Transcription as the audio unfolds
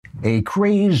A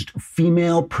crazed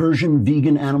female Persian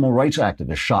vegan animal rights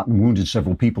activist shot and wounded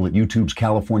several people at YouTube's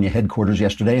California headquarters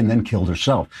yesterday and then killed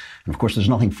herself. And of course, there's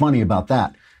nothing funny about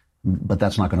that. But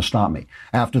that's not going to stop me.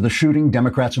 After the shooting,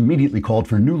 Democrats immediately called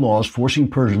for new laws forcing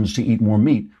Persians to eat more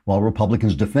meat, while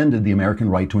Republicans defended the American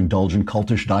right to indulge in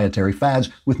cultish dietary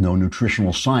fads with no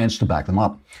nutritional science to back them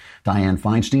up. Dianne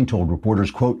Feinstein told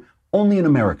reporters, quote, "Only in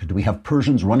America do we have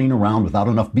Persians running around without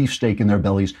enough beefsteak in their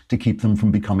bellies to keep them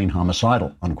from becoming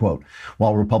homicidal," unquote.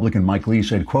 While Republican Mike Lee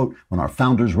said, quote, "When our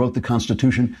founders wrote the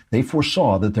Constitution, they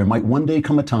foresaw that there might one day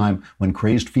come a time when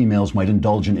crazed females might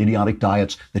indulge in idiotic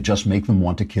diets that just make them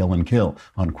want to kill,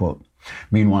 unquote."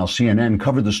 Meanwhile, CNN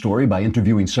covered the story by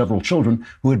interviewing several children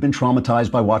who had been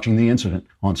traumatized by watching the incident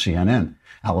on CNN.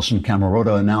 Alison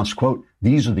Camerota announced, quote,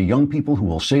 "These are the young people who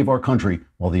will save our country,"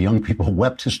 while the young people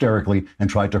wept hysterically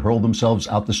and tried to hurl themselves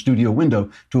out the studio window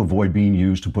to avoid being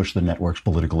used to push the network's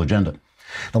political agenda.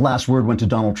 The last word went to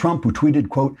Donald Trump, who tweeted,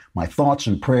 quote, "My thoughts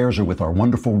and prayers are with our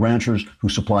wonderful ranchers who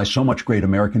supply so much great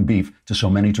American beef to so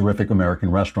many terrific American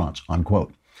restaurants,"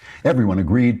 unquote. Everyone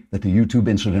agreed that the YouTube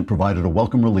incident provided a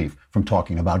welcome relief from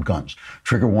talking about guns.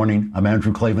 Trigger warning, I'm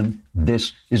Andrew Klavan.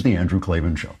 This is The Andrew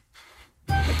Klavan Show.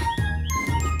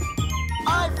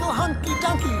 I feel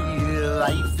hunky-dunky,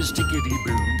 life is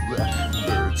tickety-boo.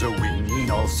 Birds are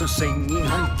winging, also singing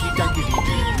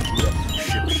hunky-dunky-doo.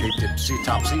 Ship-shape,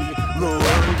 tipsy-topsy, the world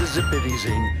is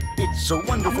zippity-zing. It's a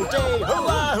wonderful day,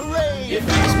 hurrah, hooray! It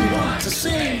makes me want to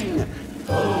sing.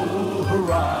 Oh,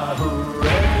 hurrah,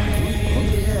 hooray!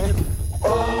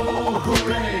 Oh,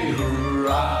 hooray,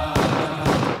 hurrah!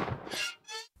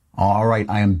 All right,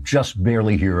 I am just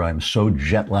barely here. I'm so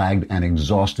jet-lagged and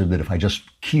exhausted that if I just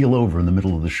keel over in the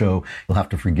middle of the show, you'll have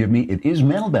to forgive me. It is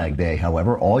mailbag day,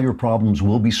 however. All your problems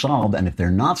will be solved, and if they're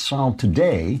not solved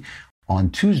today, on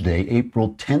Tuesday,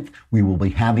 April 10th, we will be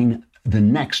having the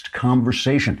next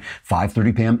conversation,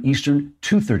 5:30 p.m. Eastern,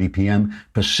 2:30 p.m.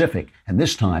 Pacific. And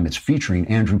this time it's featuring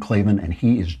Andrew Klavan, and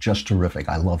he is just terrific.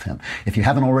 I love him. If you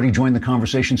haven't already joined the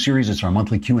conversation series, it's our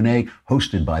monthly Q&A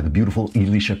hosted by the beautiful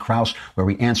Elisha Krauss, where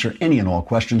we answer any and all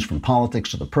questions from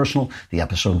politics to the personal. The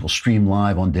episode will stream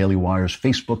live on Daily Wire's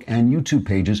Facebook and YouTube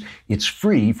pages. It's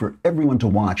free for everyone to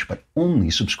watch, but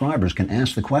only subscribers can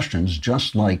ask the questions,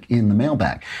 just like in the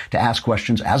mailbag. To ask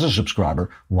questions as a subscriber,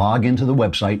 log into the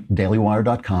website,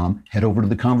 dailywire.com, head over to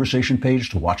the conversation page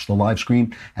to watch the live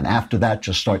stream, and after that,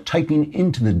 just start typing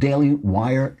into the Daily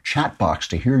Wire chat box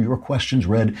to hear your questions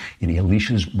read in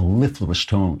Alicia's mellifluous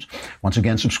tones. Once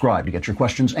again, subscribe to get your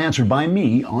questions answered by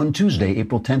me on Tuesday,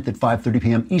 April 10th at 5:30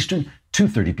 p.m. Eastern,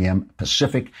 2:30 p.m.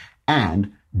 Pacific,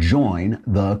 and join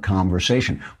the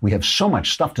conversation. We have so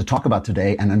much stuff to talk about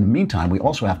today, and in the meantime, we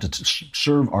also have to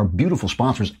serve our beautiful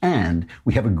sponsors, and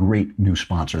we have a great new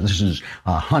sponsor. This is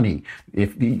Honey.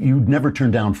 If you'd never turn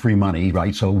down free money,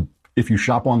 right? So if you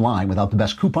shop online without the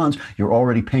best coupons, you're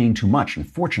already paying too much. And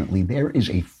fortunately, there is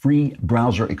a free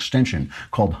browser extension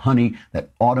called Honey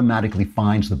that automatically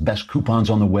finds the best coupons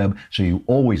on the web, so you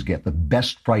always get the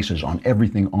best prices on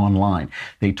everything online.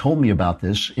 They told me about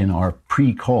this in our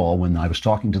pre-call when I was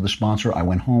talking to the sponsor. I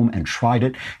went home and tried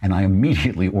it, and I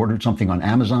immediately ordered something on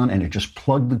Amazon, and it just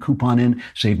plugged the coupon in,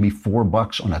 saved me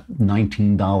 $4 on a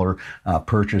 $19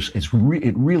 purchase. It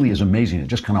really is amazing. It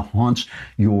just kind of haunts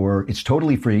it's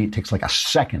totally free. It takes like a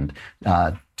second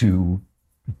to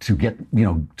get,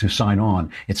 to sign on.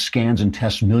 It scans and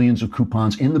tests millions of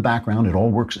coupons in the background. It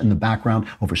all works in the background.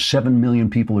 Over 7 million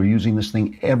people are using this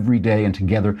thing every day, and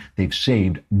together they've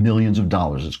saved millions of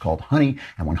dollars. It's called Honey,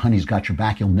 and when Honey's got your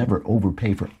back, you'll never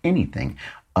overpay for anything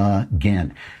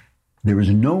again. There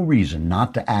is no reason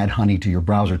not to add Honey to your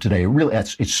browser today.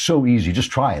 It's so easy.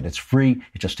 Just try it. It's free.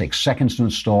 It just takes seconds to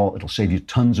install. It'll save you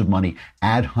tons of money.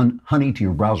 Add Honey to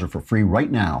your browser for free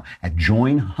right now at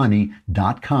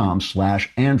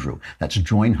joinhoney.com/Andrew. That's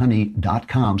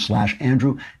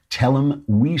joinhoney.com/Andrew. Tell them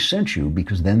we sent you,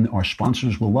 because then our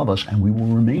sponsors will love us and we will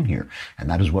remain here. And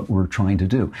that is what we're trying to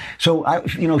do. So,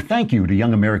 thank you to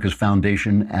Young America's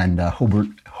Foundation and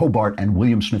Hobart and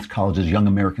William Smith College's Young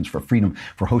Americans for Freedom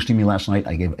for hosting me last night.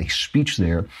 I gave a speech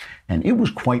there, and it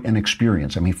was quite an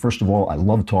experience. I mean, first of all, I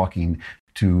love talking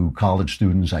to college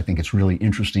students. I think it's really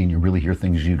interesting. You really hear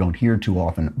things you don't hear too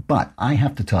often. But I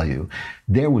have to tell you,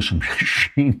 there was some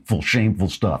shameful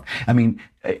stuff. I mean,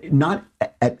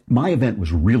 my event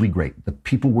was really great. The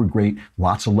people were great.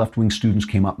 Lots of left-wing students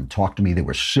came up and talked to me. They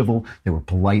were civil. They were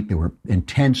polite. They were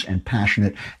intense and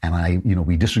passionate. And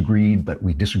we disagreed, but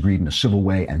we disagreed in a civil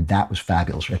way. And that was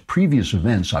fabulous. At previous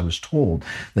events, I was told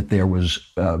that there was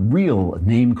real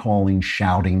name-calling,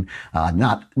 shouting,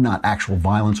 not actual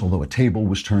violence, although a table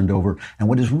was turned over. And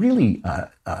what is really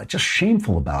just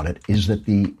shameful about it is that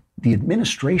the the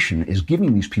administration is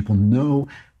giving these people no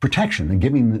protection and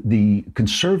giving the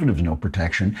conservatives no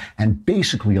protection and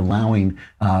basically allowing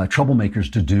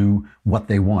troublemakers to do what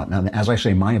they want. Now, as I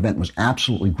say, my event was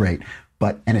absolutely great.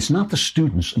 And it's not the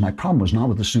students. My problem was not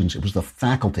with the students. It was the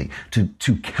faculty.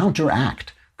 To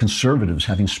counteract conservatives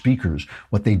having speakers,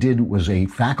 what they did was a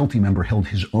faculty member held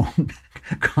his own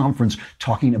conference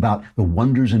talking about the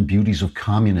wonders and beauties of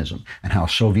communism and how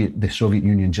the Soviet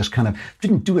Union just kind of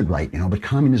didn't do it right, but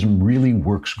communism really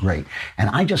works great. And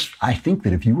I think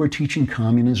that if you are teaching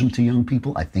communism to young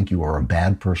people, I think you are a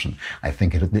bad person. I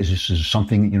think this is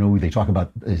something, they talk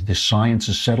about the science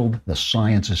is settled. The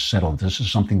science is settled. This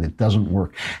is something that doesn't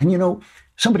work. And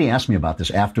somebody asked me about this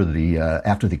after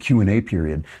the Q&A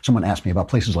period. Someone asked me about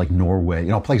places like Norway,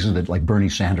 places that like Bernie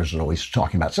Sanders is always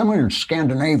talking about. Somewhere in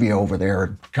Scandinavia over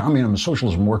there, communism,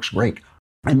 socialism works great.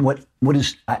 And what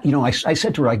is, I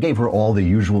said to her, I gave her all the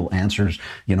usual answers,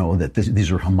 that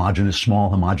these are small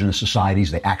homogenous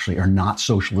societies. They actually are not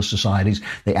socialist societies.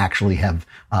 They actually have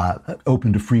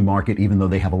open to free market, even though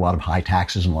they have a lot of high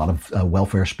taxes and a lot of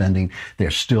welfare spending.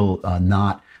 They're still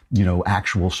not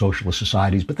actual socialist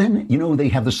societies. But then, they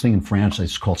have this thing in France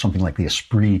that's called something like the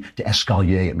esprit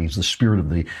d'escalier. It means the spirit of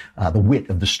the wit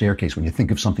of the staircase, when you think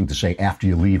of something to say after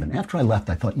you leave. And after I left,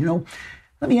 I thought,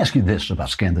 let me ask you this about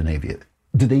Scandinavia.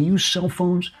 Do they use cell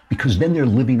phones? Because then they're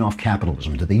living off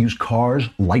capitalism. Do they use cars,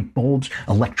 light bulbs,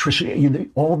 electricity?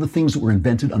 All the things that were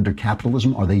invented under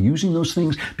capitalism, are they using those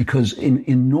things? Because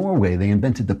in Norway, they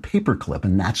invented the paperclip,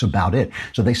 and that's about it.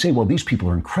 So they say, well, these people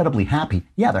are incredibly happy.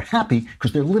 Yeah, they're happy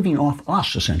because they're living off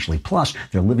us, essentially. Plus,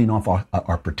 they're living off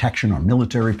our protection, our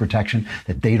military protection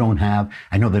that they don't have.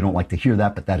 I know they don't like to hear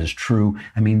that, but that is true.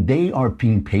 I mean, they are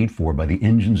being paid for by the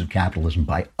engines of capitalism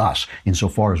by us,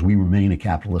 insofar as we remain a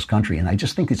capitalist country. And I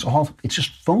just think it's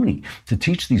just phony to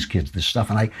teach these kids this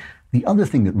stuff. And the other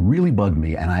thing that really bugged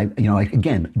me, and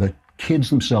again, the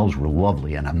kids themselves were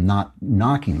lovely, and I'm not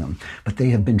knocking them, but they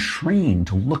have been trained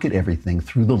to look at everything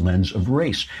through the lens of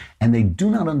race, and they do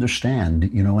not understand,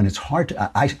 and it's hard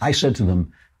to, I said to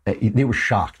them, they were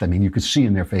shocked. I mean, you could see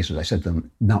in their faces, I said to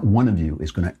them, not one of you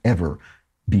is going to ever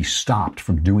be stopped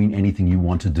from doing anything you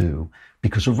want to do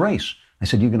because of race. I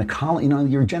said, you're going to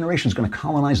your generation is going to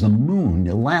colonize the moon.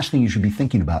 The last thing you should be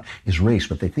thinking about is race,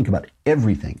 but they think about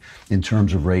everything in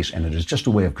terms of race, and it is just a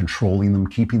way of controlling them,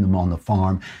 keeping them on the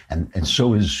farm, and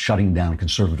so is shutting down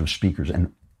conservative speakers.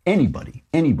 And anybody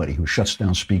who shuts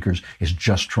down speakers is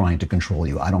just trying to control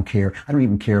you. I don't care. I don't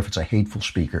even care if it's a hateful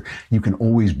speaker. You can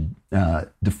always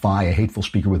defy a hateful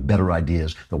speaker with better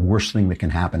ideas. The worst thing that can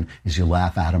happen is you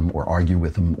laugh at them or argue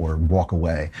with them or walk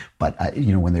away. But,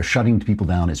 when they're shutting people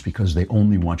down, it's because they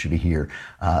only want you to hear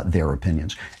their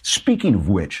opinions. Speaking of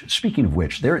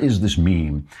which, there is this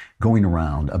meme going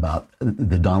around about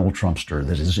the Donald Trumpster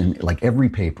that is in like every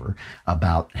paper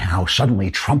about how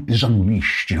suddenly Trump is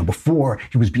unleashed. Before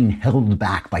he was being held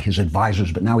back by his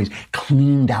advisors, but now he's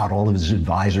cleaned out all of his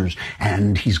advisors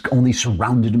and he's only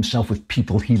surrounded himself with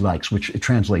people he likes, which it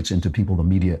translates into people the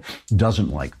media doesn't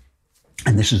like.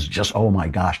 And this is just, oh my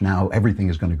gosh, now everything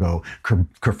is going to go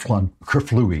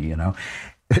kerflooey,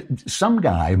 Some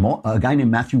guy, a guy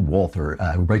named Matthew Walther,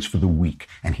 who writes for The Week,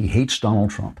 and he hates Donald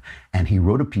Trump. And he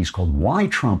wrote a piece called Why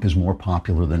Trump is More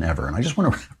Popular Than Ever. And I just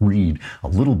want to read a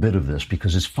little bit of this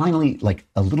because it's finally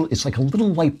it's like a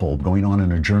little light bulb going on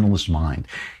in a journalist's mind.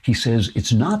 He says,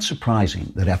 it's not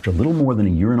surprising that after a little more than a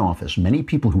year in office, many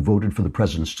people who voted for the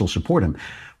president still support him.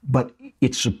 But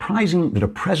it's surprising that a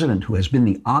president who has been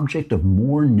the object of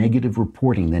more negative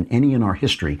reporting than any in our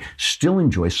history still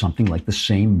enjoys something like the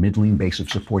same middling base of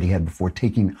support he had before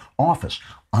taking office,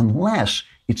 unless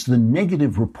it's the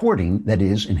negative reporting that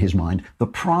is, in his mind, the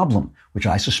problem, which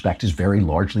I suspect is very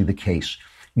largely the case.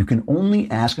 You can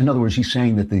only ask, in other words, he's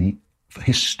saying that the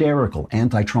hysterical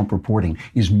anti-Trump reporting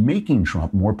is making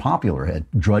Trump more popular.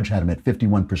 Drudge had him at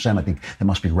 51%. I think that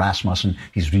must be Rasmussen.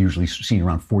 He's usually seen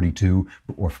around 42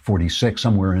 or 46,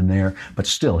 somewhere in there. But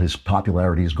still, his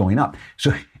popularity is going up.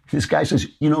 So this guy says,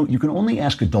 you can only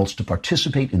ask adults to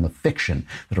participate in the fiction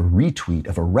that a retweet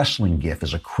of a wrestling gif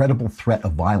is a credible threat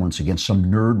of violence against some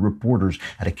nerd reporters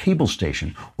at a cable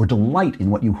station, or delight in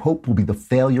what you hope will be the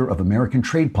failure of American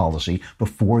trade policy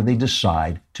before they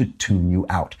decide to tune you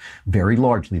out. Very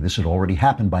largely, this had already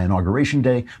happened by Inauguration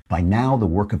Day. By now, the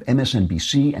work of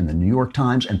MSNBC and the New York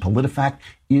Times and PolitiFact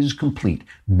is complete.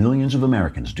 Millions of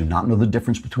Americans do not know the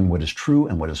difference between what is true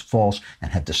and what is false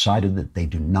and have decided that they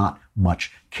do not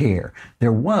much care.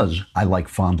 There was, I like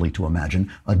fondly to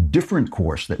imagine, a different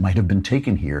course that might have been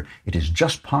taken here. It is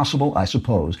just possible, I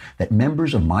suppose, that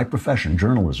members of my profession,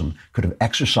 journalism, could have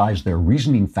exercised their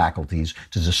reasoning faculties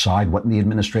to decide what in the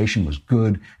administration was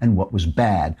good and what was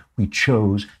bad. We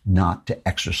chose not to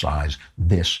exercise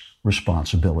this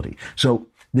responsibility. So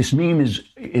this meme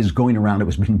is going around. It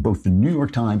was in both the New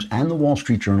York Times and the Wall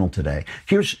Street Journal today.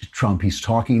 Here's Trump. He's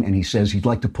talking and he says he'd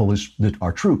like to pull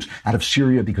our troops out of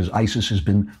Syria because ISIS has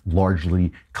been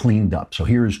largely cleaned up. So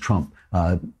here is Trump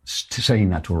saying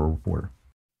that to a reporter.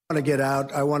 I want to get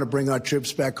out. I want to bring our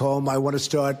troops back home. I want to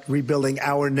start rebuilding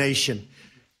our nation.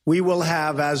 We will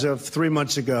have, as of 3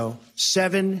 months ago,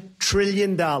 $7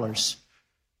 trillion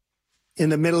in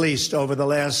the Middle East over the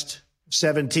last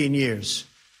 17 years.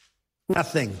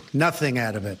 Nothing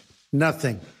out of it.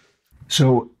 Nothing.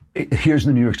 So here's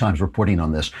the New York Times reporting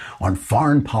on this. On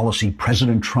foreign policy,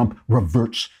 President Trump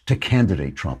reverts to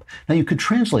candidate Trump. Now, you could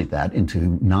translate that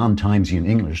into non-Timesian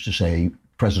English to say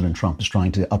President Trump is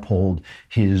trying to uphold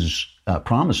his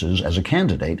promises as a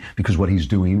candidate, because what he's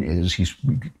doing is he's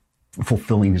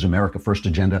fulfilling his America First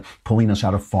agenda, pulling us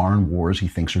out of foreign wars he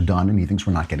thinks are done, and he thinks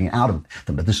we're not getting out of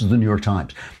them. But this is the New York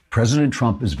Times. President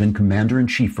Trump has been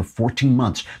commander-in-chief for 14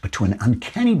 months, but to an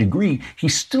uncanny degree, he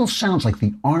still sounds like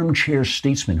the armchair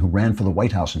statesman who ran for the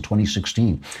White House in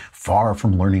 2016, far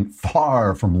from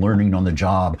learning on the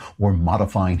job or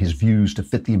modifying his views to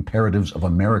fit the imperatives of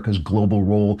America's global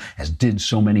role, as did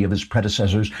so many of his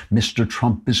predecessors. Mr.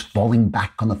 Trump is falling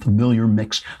back on the familiar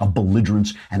mix of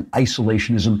belligerence and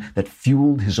isolationism that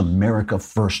fueled his America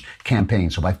First campaign.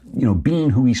 So by being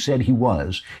who he said he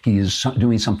was, he is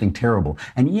doing something terrible.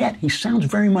 And yet he sounds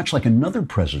very much like another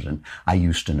president I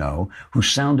used to know who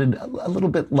sounded a little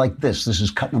bit like this. This is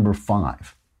cut number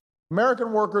 5.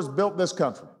 American workers built this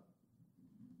country.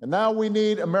 And now we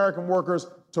need American workers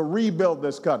to rebuild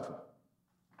this country.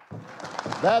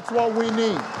 That's what we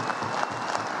need.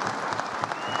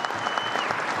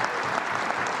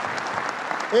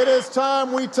 It is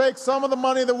time we take some of the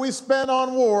money that we spend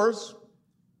on wars,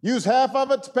 use half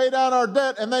of it to pay down our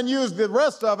debt, and then use the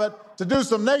rest of it to do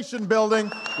some nation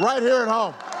building right here at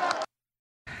home.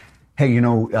 Hey,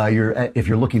 if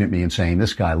you're looking at me and saying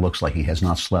this guy looks like he has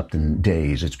not slept in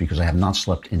days, it's because I have not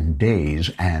slept in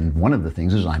days. And one of the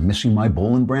things is I'm missing my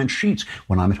Boll and Branch sheets.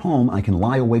 When I'm at home, I can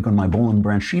lie awake on my Boll and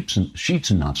Branch sheets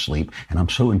and not sleep. And I'm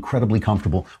so incredibly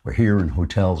comfortable. We're here in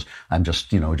hotels. I'm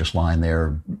just lying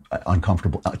there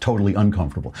uncomfortable, totally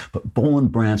uncomfortable. But Boll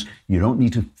and Branch, you don't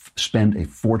need to spend a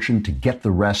fortune to get the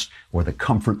rest or the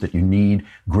comfort that you need.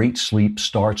 Great sleep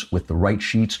starts with the right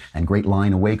sheets, and great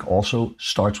lying awake also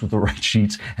starts with the right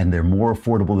sheets, and they're more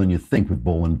affordable than you think with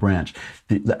Boll and Branch.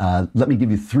 Let me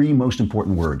give you 3 most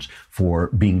important words for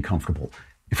being comfortable.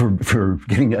 For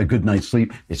getting a good night's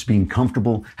sleep, it's being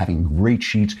comfortable, having great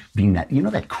sheets, being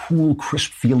that cool,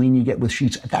 crisp feeling you get with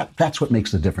sheets. That's what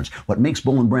makes the difference. What makes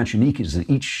Boll and Branch unique is that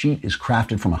each sheet is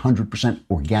crafted from 100%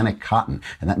 organic cotton.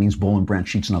 And that means Boll and Branch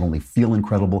sheets not only feel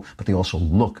incredible, but they also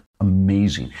look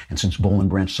amazing. And since Boll and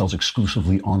Branch sells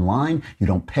exclusively online, you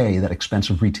don't pay that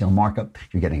expensive retail markup.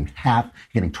 You're getting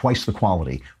twice the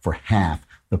quality for half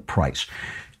the price.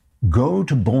 Go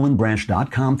to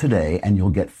bollandbranch.com today and you'll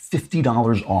get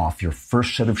 $50 off your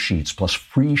first set of sheets plus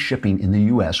free shipping in the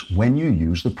U.S. when you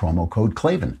use the promo code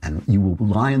Klavan. And you will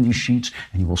lie on these sheets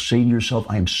and you will say to yourself,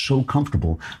 I am so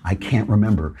comfortable, I can't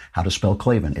remember how to spell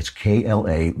Klavan. It's Klavan,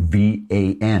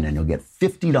 and you'll get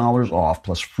 $50 off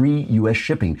plus free U.S.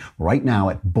 shipping right now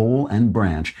at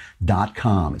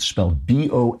bollandbranch.com. It's spelled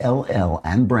B-O-L-L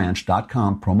and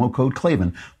branch.com, promo code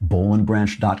Klavan,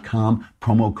 bollandbranch.com,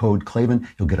 promo code Klavan.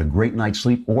 You'll get a great night's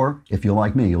sleep, or if you're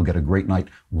like me, you'll get a great night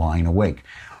lying awake.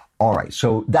 All right,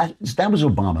 so that was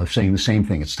Obama saying the same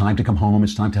thing. It's time to come home.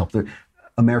 It's time to help the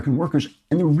American workers.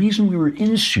 And the reason we were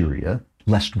in Syria,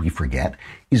 lest we forget,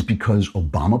 is because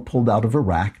Obama pulled out of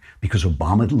Iraq, because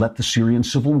Obama let the Syrian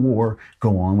civil war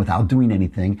go on without doing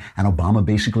anything. And Obama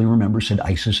basically, remember, said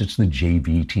ISIS, it's the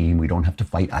JV team. We don't have to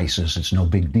fight ISIS. It's no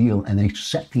big deal. And they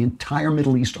set the entire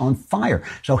Middle East on fire.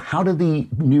 So how did the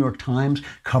New York Times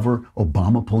cover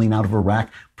Obama pulling out of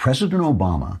Iraq? President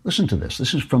Obama, listen to this.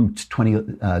 This is from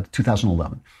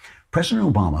 2011.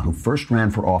 President Obama, who first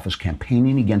ran for office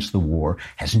campaigning against the war,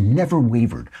 has never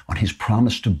wavered on his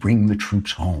promise to bring the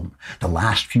troops home. The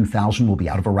last few thousand will be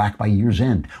out of Iraq by year's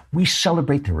end. We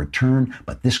celebrate their return,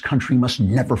 but this country must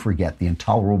never forget the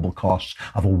intolerable costs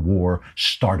of a war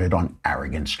started on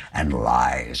arrogance and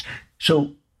lies.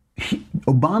 So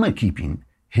Obama keeping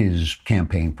his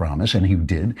campaign promise, and he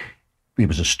did. It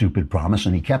was a stupid promise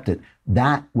and he kept it.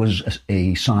 That was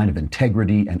a sign of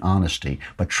integrity and honesty.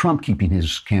 But Trump keeping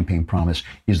his campaign promise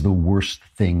is the worst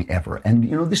thing ever. And,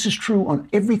 this is true on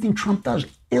everything Trump does.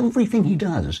 Everything he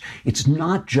does, it's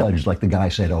not judged like the guy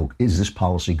said, oh, is this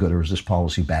policy good or is this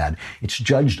policy bad? It's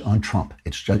judged on Trump.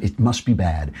 It must be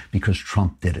bad because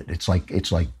Trump did it. It's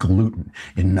like gluten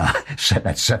in that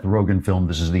Seth Rogen film,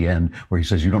 This Is the End, where he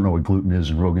says, you don't know what gluten is.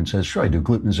 And Rogen says, sure, I do.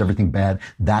 Gluten is everything bad.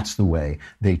 That's the way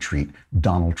they treat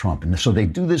Donald Trump. And so they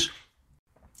do this,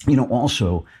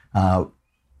 also,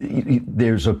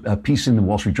 there's a piece in the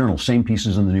Wall Street Journal, same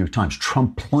pieces in the New York Times.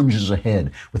 Trump plunges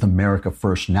ahead with America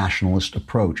First nationalist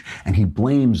approach, and he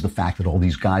blames the fact that all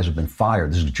these guys have been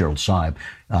fired. This is Gerald Seib.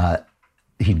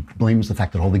 He blames the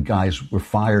fact that all the guys were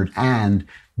fired and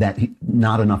that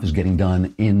not enough is getting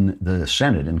done in the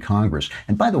Senate, in Congress.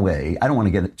 And by the way, I don't want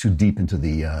to get too deep into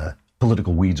the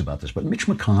political weeds about this, but Mitch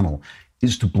McConnell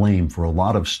is to blame for a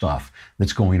lot of stuff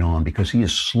that's going on because he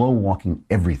is slow walking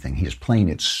everything. He is playing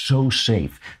it so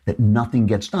safe that nothing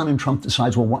gets done. And Trump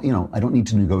decides, well, I don't need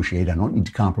to negotiate. I don't need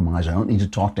to compromise. I don't need to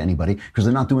talk to anybody because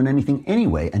they're not doing anything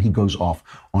anyway. And he goes off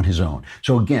on his own.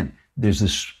 So again, there's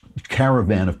this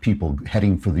caravan of people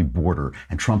heading for the border.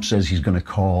 And Trump says he's going to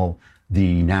call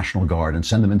the National Guard and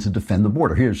send them in to defend the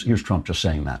border. Here's Trump just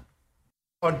saying that.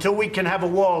 Until we can have a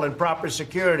wall and proper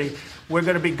security, we're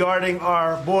going to be guarding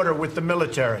our border with the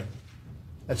military.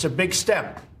 That's a big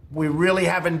step. We really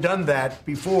haven't done that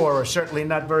before, or certainly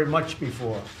not very much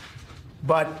before.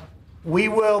 But we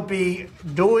will be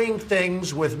doing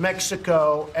things with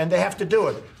Mexico, and they have to do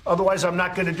it. Otherwise, I'm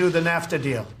not going to do the NAFTA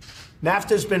deal.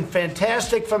 NAFTA's been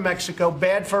fantastic for Mexico,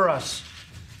 bad for us.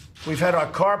 We've had our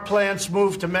car plants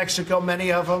move to Mexico,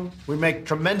 many of them. We make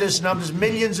tremendous numbers,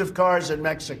 millions of cars in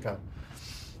Mexico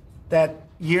that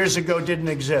years ago didn't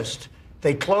exist.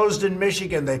 They closed in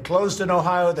Michigan, they closed in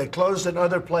Ohio, they closed in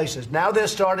other places. Now they're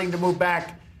starting to move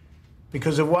back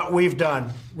because of what we've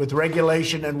done with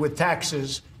regulation and with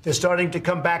taxes. They're starting to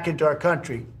come back into our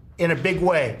country in a big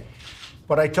way.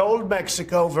 But I told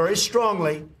Mexico very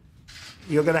strongly,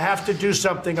 you're going to have to do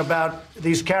something about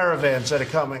these caravans that are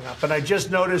coming up. And I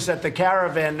just noticed that the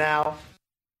caravan now,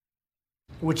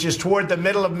 which is toward the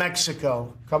middle of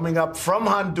Mexico, coming up from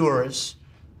Honduras,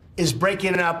 is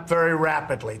breaking up very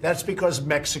rapidly. That's because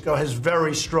Mexico has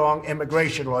very strong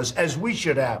immigration laws, as we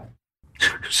should have.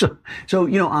 So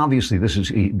obviously this is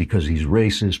because he's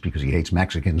racist, because he hates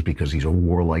Mexicans, because he's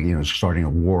starting a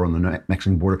war on the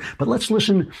Mexican border. But let's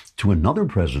listen to another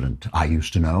president I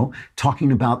used to know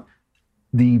talking about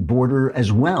the border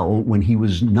as well when he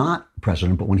was not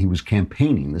president, but when he was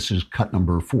campaigning. This is cut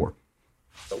number 4.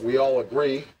 We all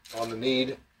agree on the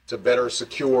need to better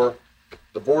secure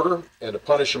the border and to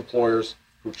punish employers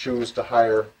who choose to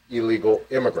hire illegal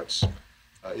immigrants.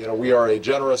 We are a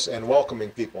generous and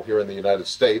welcoming people here in the United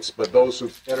States, but those who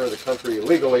enter the country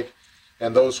illegally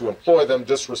and those who employ them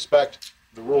disrespect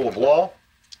the rule of law,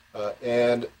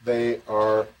 and they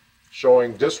are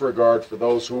showing disregard for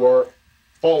those who are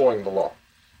following the law.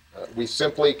 We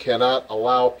simply cannot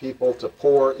allow people to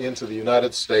pour into the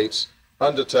United States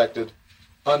undetected,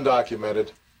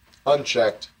 undocumented,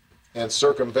 unchecked, and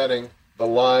circumventing the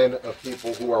line of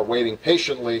people who are waiting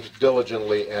patiently,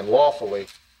 diligently, and lawfully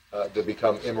to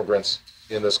become immigrants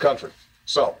in this country.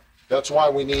 So that's why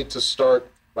we need to start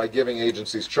by giving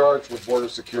agencies charged with border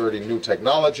security new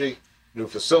technology, new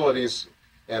facilities,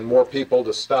 and more people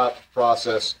to stop,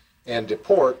 process, and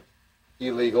deport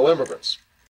illegal immigrants.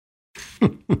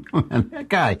 And that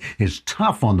guy is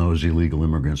tough on those illegal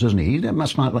immigrants, isn't he? He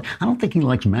must not. I don't think he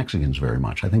likes Mexicans very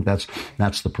much. I think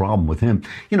that's the problem with him.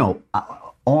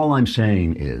 All I'm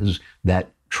saying is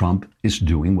that Trump is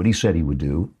doing what he said he would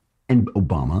do, and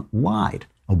Obama lied.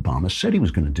 Obama said he was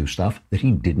going to do stuff that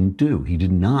he didn't do. He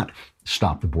did not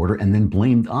stop the border and then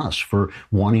blamed us for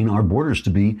wanting our borders to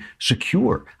be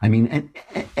secure. I mean,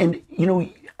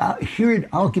 here,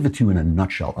 I'll give it to you in a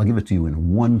nutshell. I'll give it to you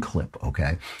in one clip,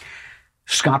 okay?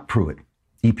 Scott Pruitt,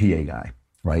 EPA guy,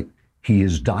 right? He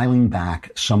is dialing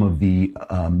back some of the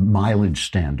mileage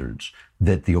standards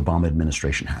that the Obama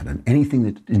administration had. And anything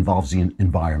that involves the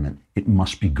environment, it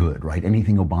must be good, right?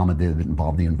 Anything Obama did that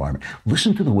involved the environment.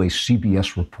 Listen to the way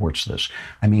CBS reports this.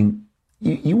 I mean,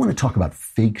 you want to talk about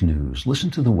fake news. Listen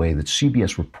to the way that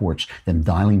CBS reports them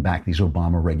dialing back these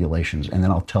Obama regulations. And then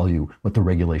I'll tell you what the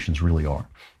regulations really are.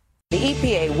 The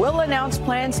EPA will announce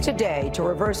plans today to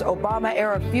reverse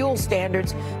Obama-era fuel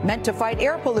standards meant to fight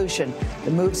air pollution.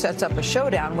 The move sets up a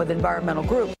showdown with environmental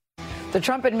groups. The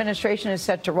Trump administration is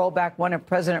set to roll back one of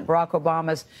President Barack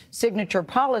Obama's signature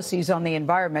policies on the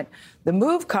environment. The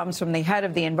move comes from the head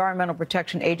of the Environmental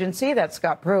Protection Agency, that's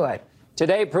Scott Pruitt.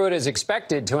 Today, Pruitt is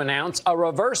expected to announce a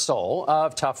reversal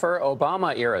of tougher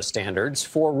Obama-era standards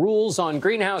for rules on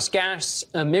greenhouse gas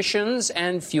emissions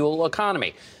and fuel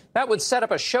economy. That would set up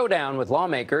a showdown with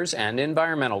lawmakers and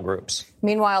environmental groups.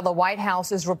 Meanwhile, the White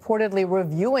House is reportedly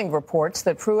reviewing reports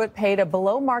that Pruitt paid a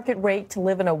below-market rate to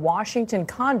live in a Washington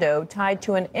condo tied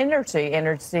to an energy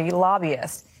industry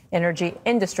lobbyist,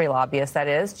 that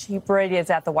is. Chief Brady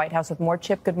is at the White House with more.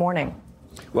 Chip, good morning.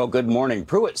 Well, good morning.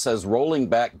 Pruitt says rolling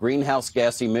back greenhouse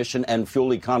gas emission and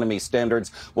fuel economy standards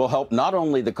will help not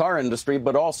only the car industry,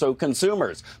 but also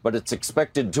consumers. But it's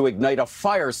expected to ignite a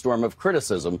firestorm of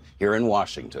criticism here in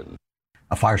Washington.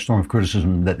 A firestorm of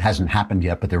criticism that hasn't happened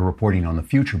yet, but they're reporting on the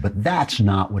future. But that's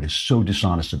not what is so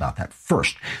dishonest about that.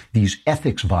 First, these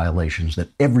ethics violations that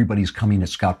everybody's coming at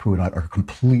Scott Pruitt are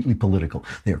completely political.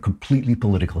 They are completely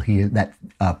political. That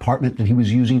apartment that he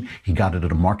was using, he got it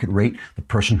at a market rate. The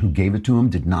person who gave it to him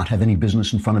did not have any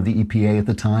business in front of the EPA at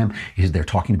the time. They're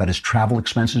talking about his travel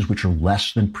expenses, which are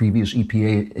less than previous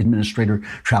EPA administrator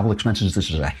travel expenses. This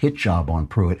is a hit job on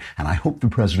Pruitt, and I hope the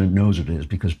president knows it is,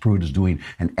 because Pruitt is doing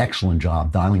an excellent job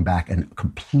dialing back and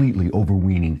completely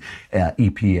overweening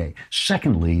EPA.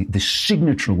 Secondly, the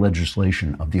signature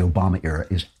legislation of the Obama era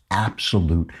is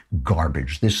absolute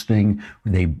garbage. This thing,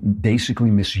 they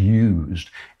basically misused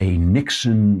a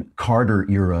Nixon-Carter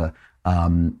era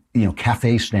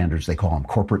CAFE standards, they call them,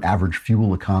 corporate average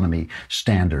fuel economy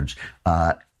standards,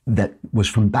 that was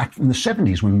from back in the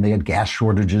 70s when they had gas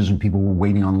shortages and people were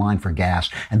waiting online for gas.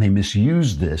 And they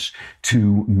misused this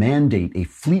to mandate a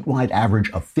fleet-wide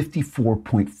average of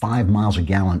 54.5 miles a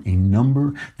gallon, a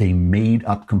number they made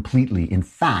up completely. In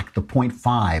fact, the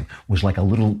 0.5 was like a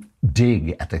little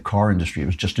dig at the car industry. It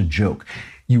was just a joke.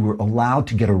 You were allowed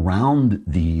to get around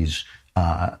these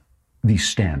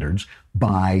standards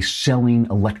by selling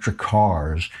electric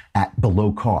cars at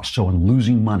below cost, so and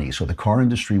losing money. So the car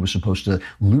industry was supposed to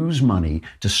lose money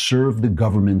to serve the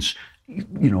government's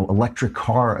electric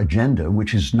car agenda,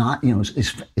 which is not,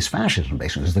 is fascism,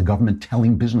 basically. It's the government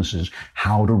telling businesses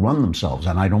how to run themselves.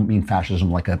 And I don't mean fascism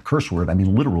like a curse word. I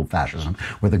mean literal fascism,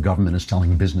 where the government is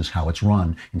telling business how it's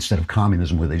run, instead of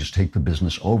communism, where they just take the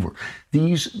business over.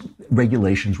 These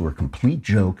regulations were a complete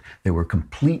joke.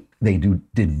 They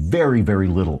did very, very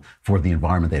little for the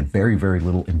environment. They had very, very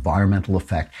little environmental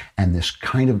effect. And this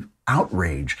kind of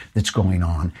outrage that's going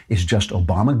on is just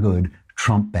Obama good,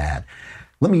 Trump bad.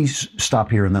 Let me stop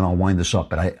here and then I'll wind this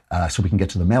up, so we can get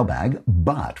to the mailbag.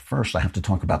 But first, I have to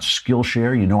talk about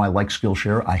Skillshare. You know I like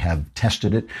Skillshare. I have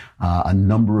tested it a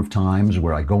number of times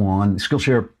where I go on.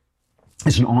 Skillshare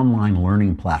is an online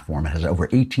learning platform. It has over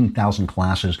 18,000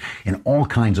 classes in all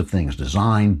kinds of things: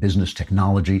 design, business,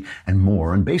 technology, and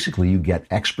more. And basically, you get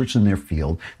experts in their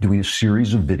field doing a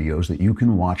series of videos that you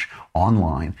can watch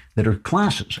online that are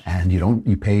classes. And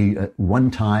you pay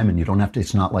one time, and you don't have to,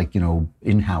 it's not like,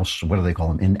 in-house, what do they call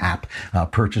them, in-app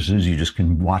purchases. You just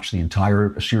can watch the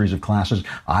entire series of classes.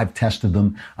 I've tested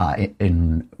them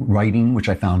in writing, which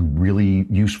I found really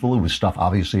useful. It was stuff,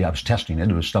 obviously, I was testing it.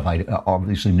 It was stuff I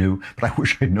obviously knew, but I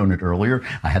wish I'd known it earlier.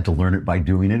 I had to learn it by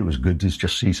doing it. It was good to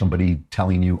just see somebody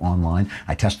telling you online.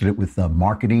 I tested it with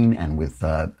marketing and with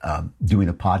doing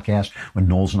a podcast when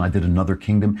Knowles and I did Another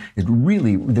Kingdom. They're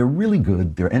really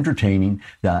good. They're entertaining,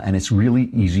 and it's really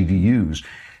easy to use.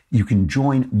 You can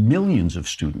join millions of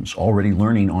students already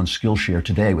learning on Skillshare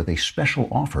today with a special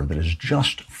offer that is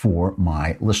just for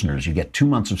my listeners. You get 2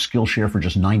 months of Skillshare for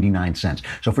just 99 cents.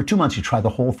 So for 2 months, you try the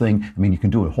whole thing. I mean, you can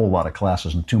do a whole lot of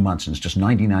classes in 2 months, and it's just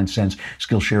 99 cents.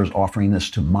 Skillshare is offering this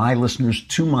to my listeners,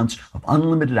 2 months of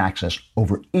unlimited access,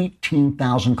 over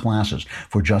 18,000 classes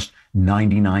for just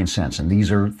 99 cents. And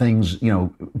these are things,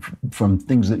 from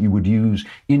things that you would use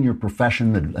in your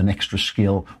profession, an extra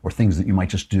skill, or things that you might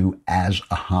just do as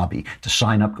a hobby. To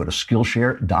sign up, go to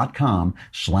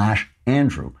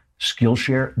Skillshare.com/Andrew.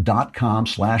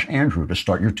 Skillshare.com/Andrew to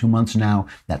start your 2 months now.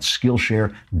 That's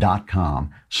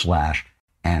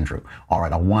Skillshare.com/Andrew. All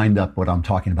right, I'll wind up what I'm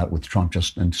talking about with Trump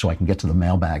and so I can get to the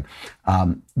mailbag.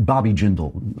 Bobby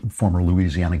Jindal, former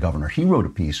Louisiana governor, he wrote a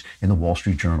piece in the Wall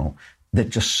Street Journal that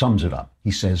just sums it up.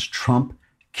 He says, Trump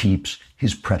keeps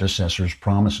his predecessor's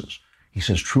promises. He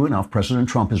says, true enough, President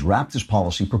Trump has wrapped his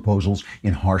policy proposals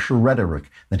in harsher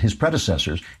rhetoric than his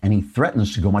predecessors, and he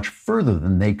threatens to go much further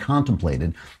than they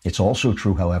contemplated. It's also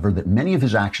true, however, that many of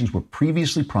his actions were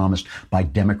previously promised by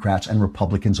Democrats and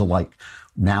Republicans alike.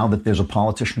 Now that there's a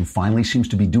politician who finally seems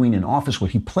to be doing in office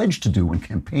what he pledged to do when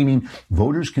campaigning,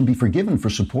 voters can be forgiven for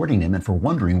supporting him and for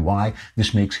wondering why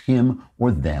this makes him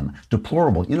or them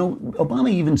deplorable. Obama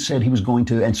even said he was going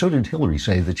to, and so did Hillary,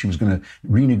 say that she was going to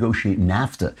renegotiate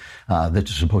NAFTA.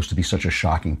 That's supposed to be such a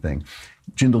shocking thing.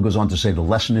 Jindal goes on to say the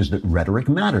lesson is that rhetoric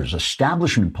matters.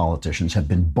 Establishment politicians have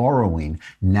been borrowing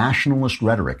nationalist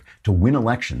rhetoric to win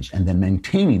elections and then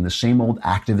maintaining the same old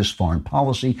activist foreign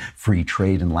policy, free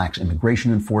trade, and lax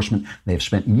immigration enforcement. They have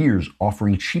spent years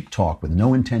offering cheap talk with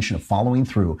no intention of following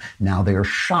through. Now they are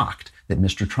shocked that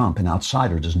Mr. Trump, an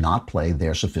outsider, does not play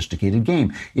their sophisticated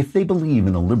game. If they believe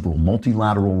in a liberal,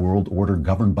 multilateral world order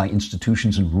governed by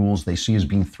institutions and rules they see as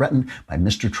being threatened by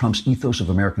Mr. Trump's ethos of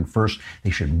American first, they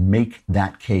should make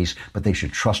that case, but they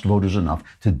should trust voters enough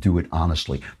to do it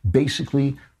honestly.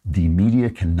 Basically, the media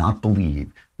cannot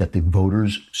believe that the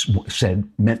voters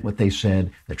meant what they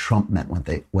said, that Trump meant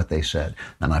what they said.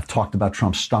 And I've talked about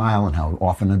Trump's style and how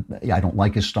often I don't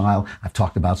like his style. I've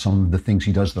talked about some of the things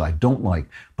he does that I don't like.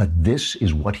 But this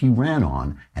is what he ran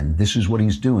on, and this is what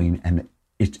he's doing. And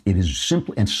it is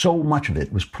simply, and so much of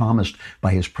it was promised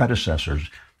by his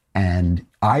predecessors. And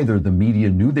either the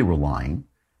media knew they were lying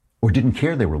or didn't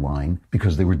care they were lying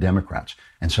because they were Democrats.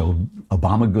 And so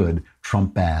Obama good,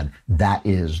 Trump bad, that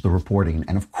is the reporting.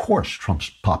 And of course,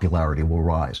 Trump's popularity will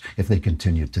rise if they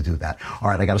continue to do that. All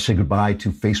right, I got to say goodbye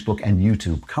to Facebook and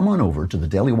YouTube. Come on over to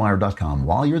thedailywire.com.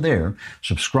 While you're there,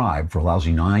 subscribe for a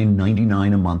lousy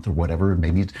 $9.99 a month or whatever.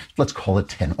 Maybe let's call it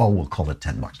 10. Oh, we'll call it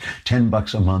 $10.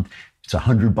 $10 a month. It's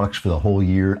 $100 for the whole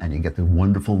year, and you get the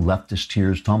wonderful Leftist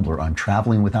Tears tumbler. I'm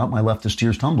traveling without my Leftist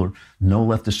Tears tumbler. No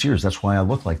Leftist Tears. That's why I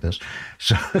look like this.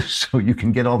 So you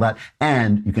can get all that,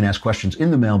 and you can ask questions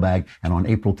in the mailbag. And on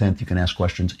April 10th, you can ask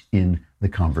questions in the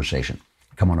conversation.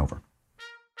 Come on over.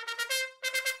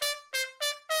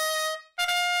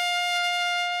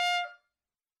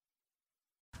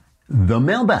 The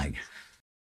mailbag.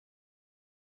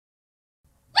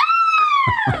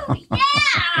 Yeah!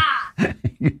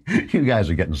 You guys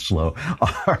are getting slow.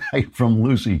 All right, from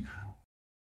Lucy.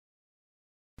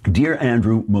 Dear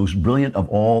Andrew, most brilliant of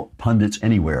all pundits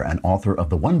anywhere, and author of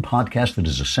the one podcast that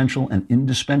is essential and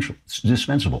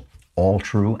indispensable, all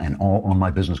true and all on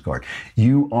my business card.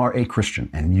 You are a Christian,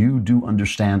 and you do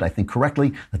understand, I think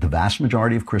correctly, that the vast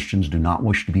majority of Christians do not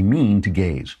wish to be mean to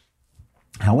gays.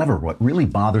 However, what really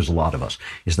bothers a lot of us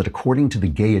is that according to the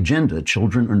gay agenda,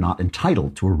 children are not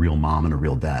entitled to a real mom and a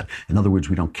real dad. In other words,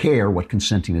 we don't care what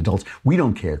consenting adults,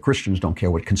 Christians don't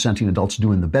care what consenting adults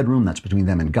do in the bedroom. That's between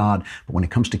them and God. But when it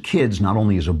comes to kids, not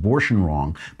only is abortion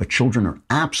wrong, but children are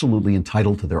absolutely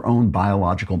entitled to their own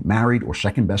biological, married, or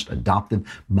second best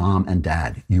adoptive mom and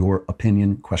dad. Your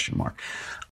opinion? ?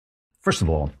 First of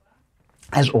all,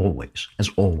 as always,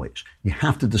 you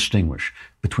have to distinguish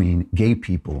between gay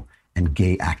people and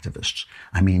gay activists.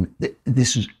 I mean,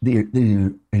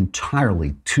 they're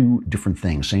entirely two different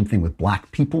things. Same thing with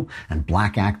black people and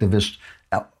black activists,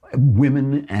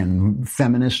 women and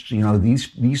feminists. You know,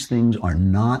 these things are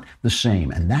not the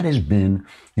same. And that has been,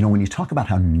 you know, when you talk about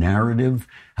how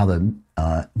the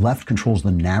left controls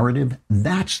the narrative,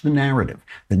 that's the narrative.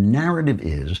 The narrative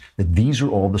is that these are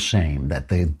all the same, that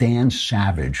the Dan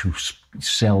Savage who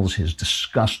sells his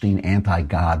disgusting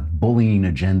anti-God bullying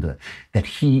agenda, that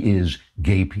he is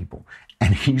gay people.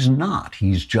 And he's not.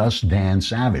 He's just Dan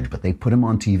Savage. But they put him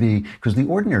on TV because the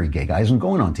ordinary gay guy isn't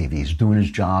going on TV. He's doing his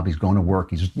job. He's going to work.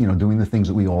 He's, doing the things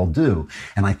that we all do.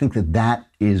 And I think that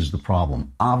is the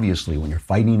problem. Obviously, when you're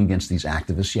fighting against these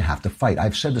activists, you have to fight.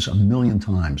 I've said this a million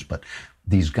times, but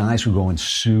these guys who go and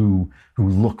sue, who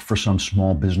look for some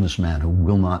small businessman who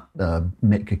will not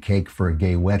make a cake for a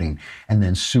gay wedding and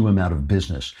then sue him out of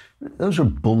business, those are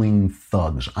bullying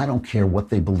thugs. I don't care what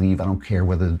they believe. I don't care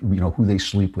whether, who they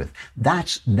sleep with.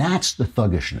 That's the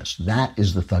thuggishness. That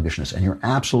is the thuggishness. And you're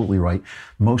absolutely right.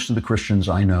 Most of the Christians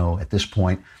I know at this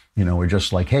point, are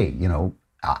just like, hey,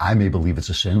 I may believe it's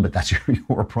a sin, but that's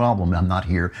your problem. I'm not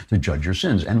here to judge your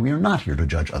sins. And we are not here to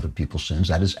judge other people's sins.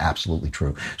 That is absolutely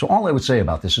true. So all I would say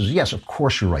about this is, yes, of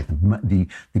course you're right. The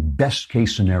best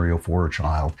case scenario for a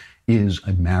child is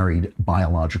a married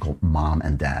biological mom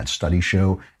and dad. Studies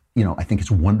show, I think it's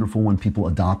wonderful when people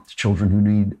adopt children who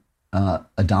need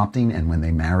adopting, and when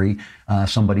they marry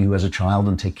somebody who has a child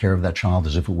and take care of that child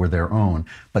as if it were their own.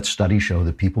 But studies show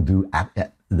that people do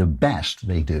the best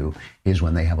they do is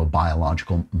when they have a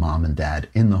biological mom and dad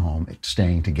in the home,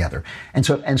 staying together. And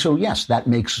so yes, that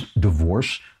makes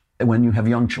divorce when you have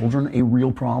young children a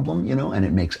real problem, and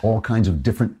it makes all kinds of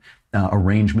different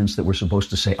arrangements that we're supposed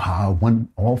to say,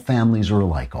 all families are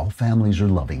alike, all families are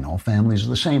loving, all families are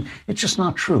the same. It's just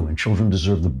not true. And children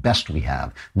deserve the best we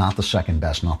have, not the second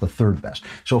best, not the third best.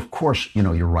 So of course,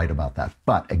 you're right about that.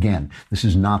 But again, this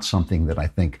is not something that I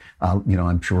think,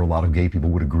 I'm sure a lot of gay people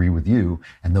would agree with you.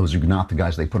 And those are not the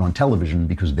guys they put on television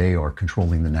because they are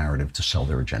controlling the narrative to sell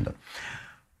their agenda.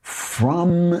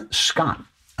 From Scott.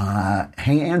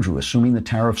 Hey, Andrew, assuming the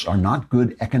tariffs are not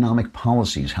good economic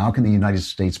policies, how can the United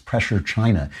States pressure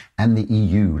China and the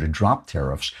EU to drop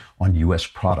tariffs on U.S.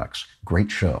 products? Great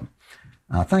show.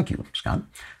 Thank you, Scott.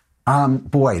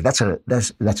 Boy, that's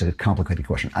a complicated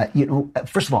question.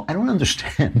 First of all, I don't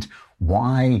understand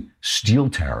why steel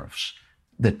tariffs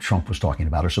that Trump was talking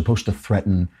about are supposed to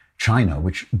threaten China,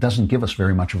 which doesn't give us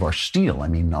very much of our steel. I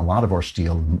mean, a lot of our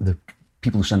steel, the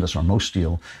people who send us our most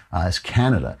steel is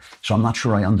Canada. So I'm not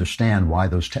sure I understand why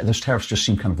those tariffs just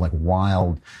seem kind of like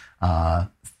wild,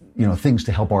 things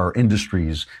to help our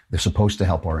industries. They're supposed to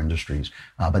help our industries,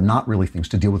 but not really things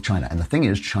to deal with China. And the thing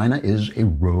is, China is a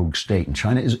rogue state, and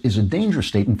China is a dangerous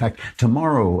state. In fact,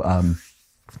 tomorrow,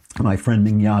 my friend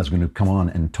Ming Ya is going to come on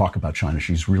and talk about China.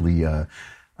 She's really,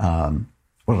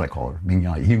 what did I call her? Ming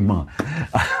Ya, Ying Ma.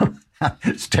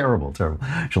 It's terrible.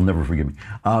 She'll never forgive me.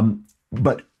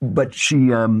 But she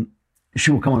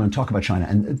will come on and talk about China.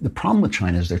 And the problem with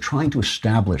China is they're trying to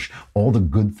establish all the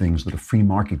good things that a free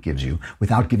market gives you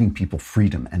without giving people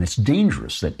freedom. And it's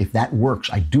dangerous that if that works,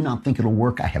 I do not think it'll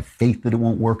work. I have faith that it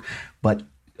won't work. But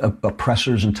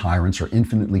oppressors and tyrants are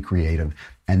infinitely creative,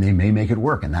 and they may make it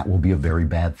work. And that will be a very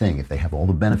bad thing. If they have all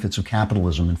the benefits of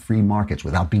capitalism and free markets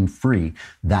without being free,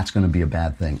 that's going to be a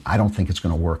bad thing. I don't think it's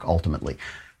going to work ultimately.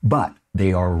 But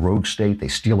they are a rogue state. They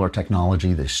steal our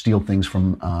technology. They steal things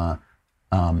from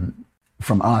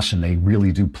us, and they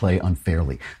really do play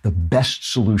unfairly. The best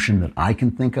solution that I can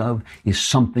think of is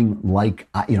something like,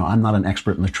 I'm not an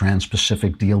expert in the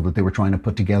Trans-Pacific deal that they were trying to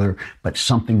put together, but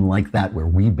something like that where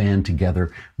we band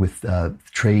together with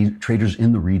traders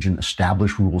in the region,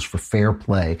 establish rules for fair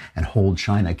play, and hold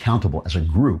China accountable as a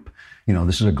group.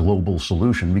 This is a global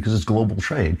solution because it's global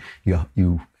trade.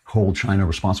 You hold China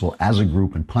responsible as a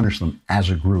group and punish them as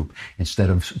a group instead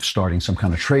of starting some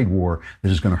kind of trade war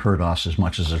that is going to hurt us as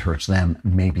much as it hurts them,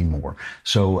 maybe more.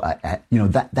 So,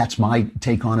 that's my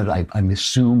take on it. I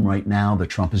assume right now that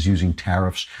Trump is using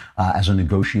tariffs as a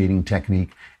negotiating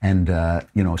technique. And,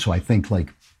 so I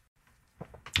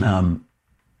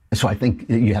think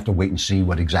you have to wait and see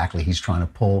what exactly he's trying to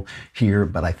pull here.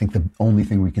 But I think the only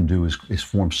thing we can do is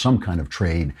form some kind of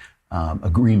trade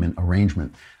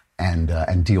arrangement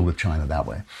and deal with China that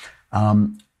way.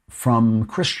 From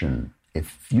Christian,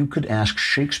 if you could ask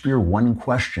Shakespeare one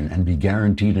question and be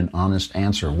guaranteed an honest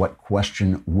answer, what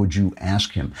question would you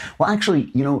ask him? Well,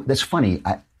 actually, that's funny.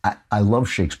 I love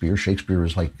Shakespeare. Shakespeare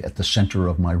is like at the center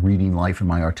of my reading life and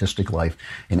my artistic life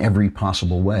in every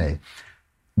possible way.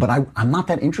 But I'm not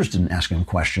that interested in asking him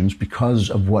questions because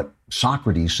of what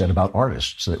Socrates said about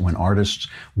artists, that when artists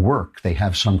work, they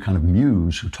have some kind of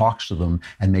muse who talks to them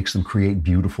and makes them create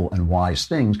beautiful and wise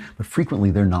things, but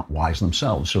frequently they're not wise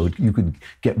themselves. So you could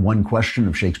get one question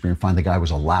of Shakespeare and find the guy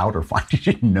was a lout or find he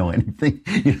didn't know anything.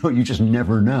 You just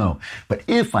never know. But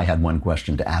if I had one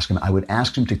question to ask him, I would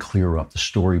ask him to clear up the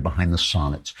story behind the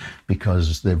sonnets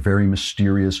because they're very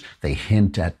mysterious. They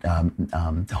hint at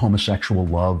homosexual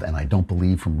love, and I don't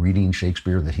believe from reading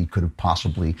Shakespeare that he could have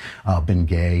possibly been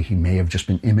gay. He may have just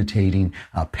been imitating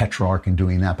Petrarch and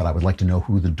doing that, but I would like to know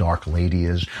who the dark lady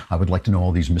is. I would like to know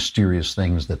all these mysterious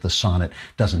things that the sonnet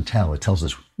doesn't tell. It tells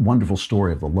this wonderful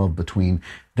story of the love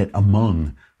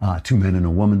among two men and a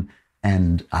woman.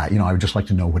 And, I would just like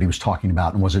to know what he was talking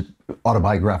about. And was it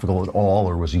autobiographical at all,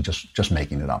 or was he just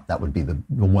making it up? That would be the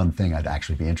one thing I'd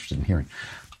actually be interested in hearing.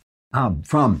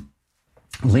 From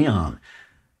Leon.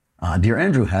 Dear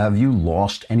Andrew, have you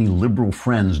lost any liberal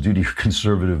friends due to your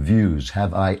conservative views?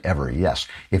 Have I ever? Yes.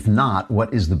 If not,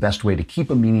 what is the best way to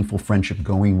keep a meaningful friendship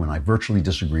going when I virtually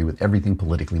disagree with everything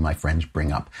politically my friends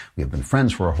bring up? We have been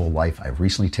friends for our whole life. I've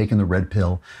recently taken the red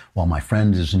pill while my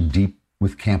friend is in deep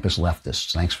with campus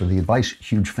leftists. Thanks for the advice.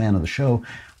 Huge fan of the show.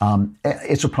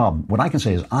 It's a problem. What I can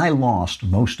say is I lost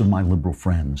most of my liberal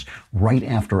friends right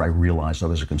after I realized I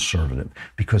was a conservative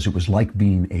because it was like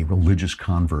being a religious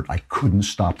convert. I couldn't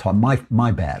stop talking.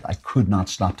 My bad. I could not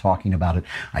stop talking about it.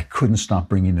 I couldn't stop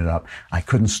bringing it up. I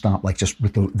couldn't stop just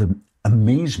with the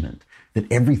amazement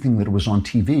that everything that was on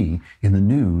TV, in the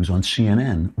news, on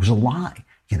CNN was a lie,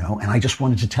 and I just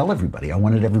wanted to tell everybody. I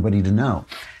wanted everybody to know.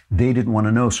 They didn't want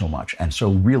to know so much. And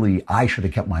so really, I should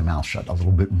have kept my mouth shut a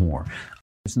little bit more.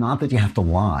 It's not that you have to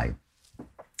lie.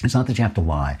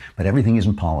 But everything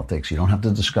isn't politics. You don't have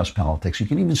to discuss politics. You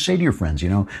can even say to your friends,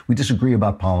 we disagree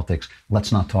about politics.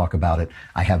 Let's not talk about it.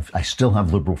 I still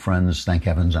have liberal friends, thank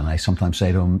heavens. And I sometimes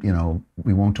say to them,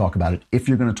 we won't talk about it. If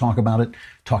you're going to talk about it,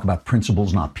 talk about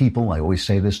principles, not people. I always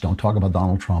say this. Don't talk about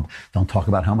Donald Trump. Don't talk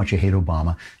about how much you hate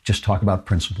Obama. Just talk about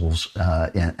principles,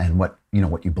 and what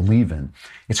you believe in.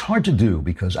 It's hard to do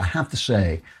because I have to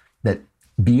say that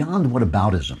beyond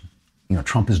whataboutism,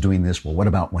 Trump is doing this. Well, what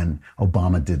about when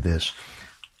Obama did this?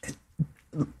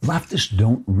 leftists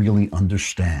don't really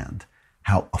understand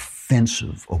how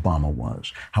offensive Obama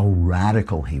was, how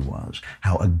radical he was,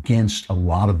 how against a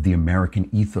lot of the American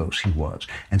ethos he was.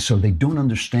 And so they don't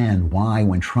understand why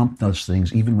when Trump does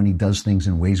things, even when he does things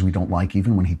in ways we don't like,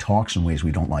 even when he talks in ways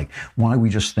we don't like, why we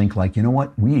just think like, you know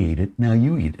what, we ate it, now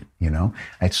you eat it, you know?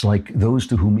 It's like those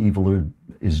to whom evil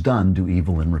is done do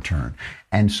evil in return.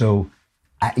 And so,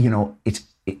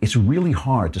 it's really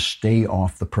hard to stay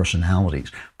off the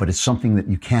personalities, but it's something that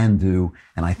you can do,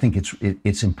 and I think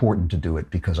it's important to do it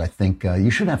because I think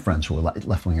you should have friends who are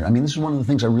left-winger. I mean, this is one of the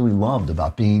things I really loved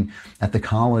about being at the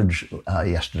college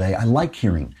yesterday. I like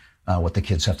hearing what the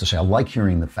kids have to say. I like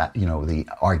hearing the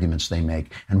arguments they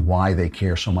make and why they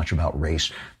care so much about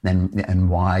race and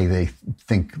why they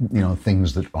think,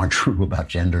 things that aren't true about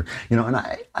gender, and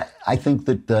I think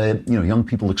that, young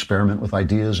people experiment with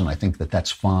ideas, and I think that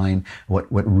that's fine. What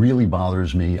really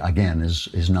bothers me, again,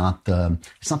 is not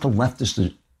it's not the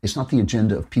leftist. It's not the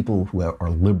agenda of people who are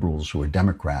liberals, who are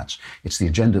Democrats. It's the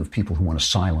agenda of people who want to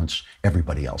silence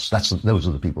everybody else. Those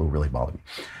are the people who really bother me.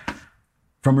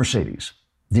 From Mercedes.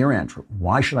 Dear Andrew,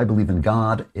 why should I believe in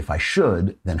God? If I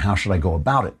should, then how should I go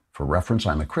about it? For reference,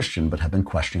 I'm a Christian, but have been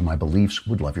questioning my beliefs.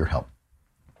 Would love your help.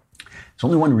 There's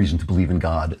only one reason to believe in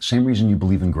God. Same reason you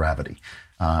believe in gravity.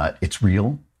 It's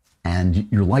real, and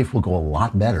your life will go a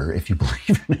lot better if you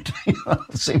believe in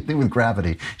it. Same thing with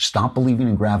gravity. Stop believing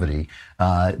in gravity.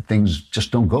 Things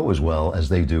just don't go as well as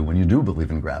they do when you do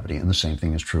believe in gravity. And the same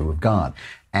thing is true of God.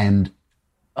 And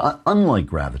unlike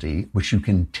gravity, which you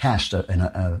can test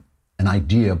an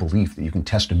idea, a belief that you can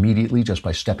test immediately just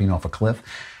by stepping off a cliff,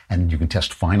 and you can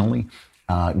test finally.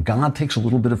 God takes a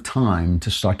little bit of time to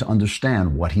start to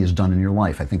understand what he has done in your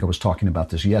life. I think I was talking about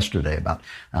this yesterday, about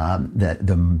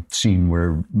the scene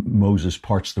where Moses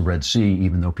parts the Red Sea,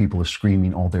 even though people are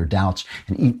screaming all their doubts,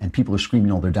 and people are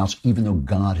screaming all their doubts, even though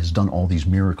God has done all these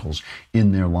miracles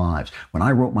in their lives. When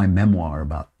I wrote my memoir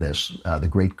about this, The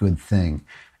Great Good Thing,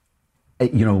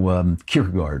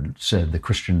 Kierkegaard said, the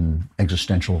Christian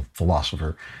existential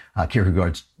philosopher,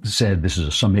 Kierkegaard said, this is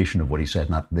a summation of what he said,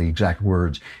 not the exact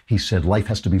words. He said, life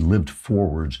has to be lived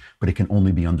forwards, but it can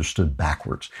only be understood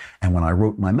backwards. And when I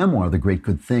wrote my memoir, The Great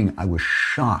Good Thing, I was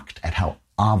shocked at how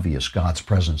obvious God's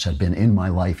presence had been in my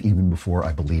life even before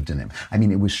I believed in him. I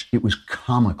mean, it was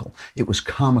comical. It was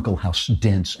comical how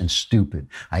dense and stupid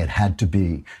I had to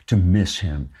be to miss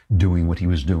him doing what he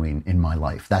was doing in my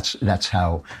life. That's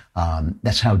how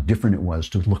different it was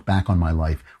to look back on my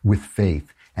life with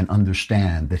faith and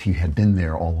understand that he had been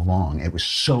there all along. It was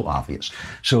so obvious.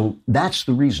 So that's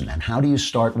the reason. And how do you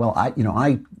start? Well,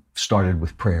 I started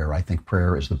with prayer. I think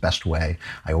prayer is the best way.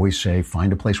 I always say,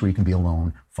 find a place where you can be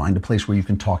alone. Find a place where you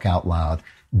can talk out loud.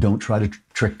 Don't try to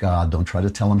trick God. Don't try to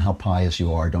tell him how pious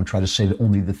you are. Don't try to say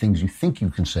only the things you think you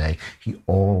can say. He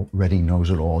already knows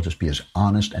it all. Just be as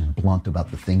honest and blunt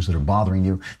about the things that are bothering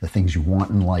you, the things you want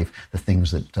in life, the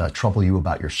things that trouble you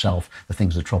about yourself, the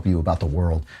things that trouble you about the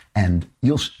world. And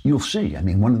you'll see. I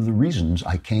mean, one of the reasons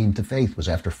I came to faith was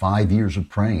after 5 years of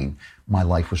praying, my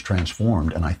life was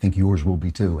transformed, and I think yours will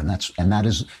be too. And that's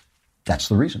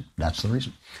the reason. That's the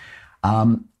reason.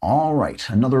 All right.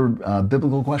 Another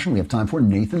biblical question we have time for.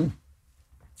 Nathan,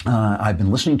 I've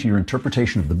been listening to your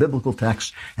interpretation of the biblical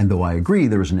text, and though I agree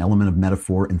there is an element of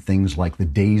metaphor in things like the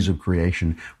days of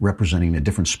creation representing a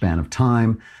different span of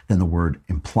time than the word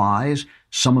implies,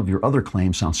 some of your other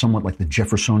claims sound somewhat like the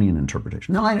Jeffersonian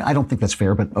interpretation. No, I don't think that's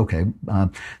fair, but okay.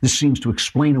 This seems to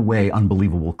explain away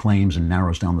unbelievable claims and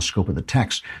narrows down the scope of the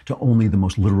text to only the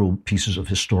most literal pieces of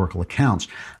historical accounts.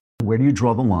 Where do you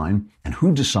draw the line, and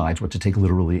who decides what to take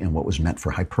literally and what was meant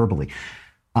for hyperbole?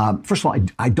 First of all,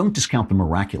 I don't discount the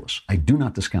miraculous. I do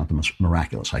not discount the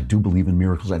miraculous. I do believe in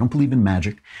miracles. I don't believe in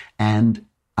magic. And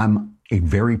I'm a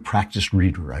very practiced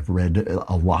reader. I've read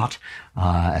a lot.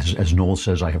 As Noel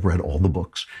says, I have read all the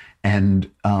books. And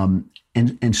when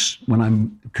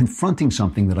I'm confronting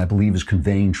something that I believe is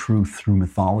conveying truth through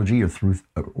mythology or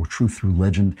truth through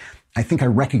legend, I think I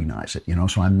recognize it,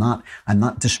 so I'm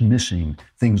not dismissing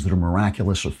things that are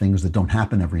miraculous or things that don't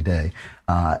happen every day.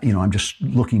 I'm just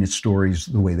looking at stories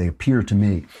the way they appear to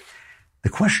me. The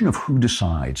question of who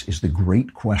decides is the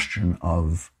great question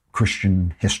of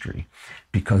Christian history,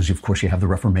 because of course you have the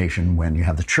Reformation when you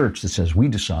have the church that says we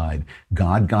decide,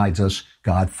 God guides us,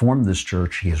 God formed this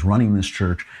church, he is running this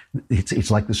church.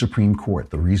 It's like the Supreme Court.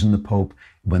 The reason the Pope,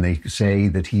 when they say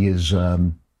that he is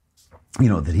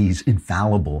that he's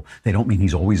infallible, they don't mean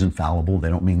he's always infallible. They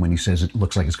don't mean when he says it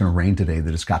looks like it's going to rain today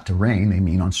that it's got to rain. They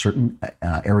mean on certain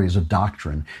areas of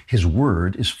doctrine, his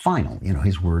word is final.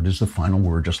 His word is the final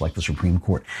word, just like the Supreme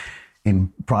Court.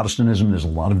 in Protestantism, there's a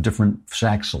lot of different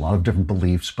sects, a lot of different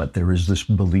beliefs, but there is this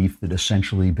belief that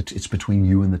essentially it's between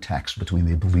you and the text, between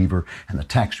the believer and the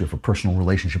text. You have a personal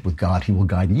relationship with God. He will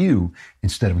guide you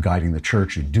instead of guiding the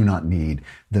church. You do not need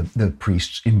the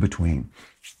priests in between.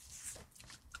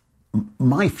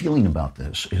 My feeling about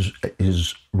this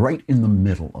is right in the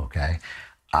middle, okay?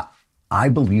 I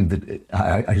believe that,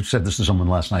 I said this to someone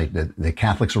last night, that the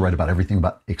Catholics are right about everything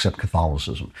except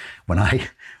Catholicism. When I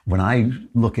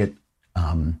look at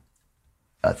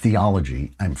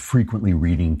theology, I'm frequently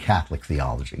reading Catholic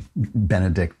theology.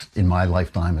 Benedict, in my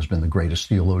lifetime, has been the greatest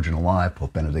theologian alive,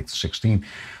 Pope Benedict XVI.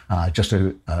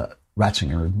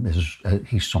 Ratzinger,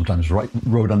 he sometimes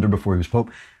wrote under before he was Pope.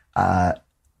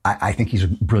 I think he's a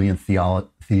brilliant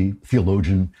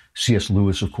theologian. C.S.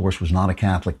 Lewis, of course, was not a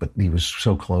Catholic, but he was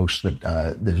so close that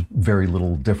there's very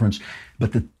little difference.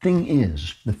 But the thing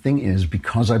is,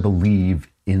 because I believe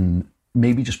in,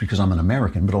 maybe just because I'm an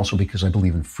American, but also because I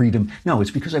believe in freedom. No, it's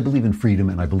because I believe in freedom,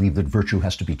 and I believe that virtue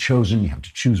has to be chosen. You have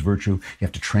to choose virtue. You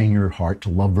have to train your heart to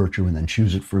love virtue and then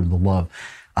choose it for the love.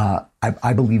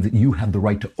 I believe that you have the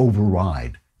right to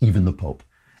override even the Pope.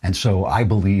 And so I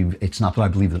believe, it's not that I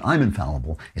believe that I'm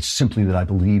infallible, it's simply that I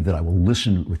believe that I will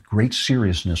listen with great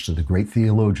seriousness to the great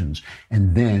theologians,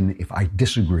 and then if I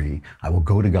disagree, I will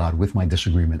go to God with my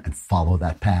disagreement and follow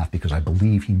that path, because I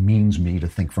believe he means me to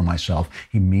think for myself.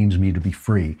 He means me to be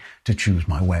free to choose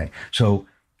my way. So,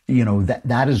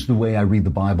 that is the way I read the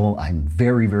Bible. I'm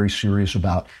very, very serious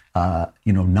about,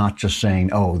 not just saying,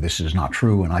 oh, this is not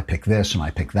true, and I pick this, and I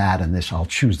pick that, and this, I'll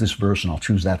choose this verse, and I'll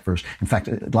choose that verse. In fact,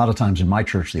 a lot of times in my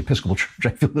church, the Episcopal Church,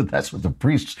 I feel that that's what the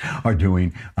priests are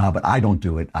doing, but I don't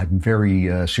do it. I'm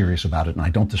very serious about it, and I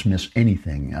don't dismiss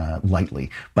anything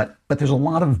lightly. But there's a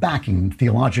lot of backing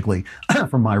theologically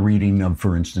from my reading of,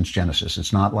 for instance, Genesis.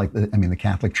 It's not like, the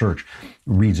Catholic Church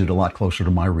reads it a lot closer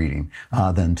to my reading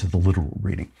than to the literal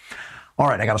reading. All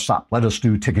right, I got to stop. Let us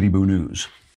do Tickety-Boo News.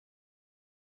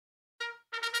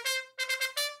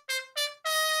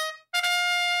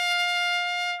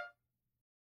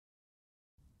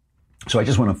 So I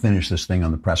just want to finish this thing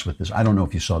on the press with this. I don't know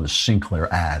if you saw the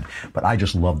Sinclair ad, but I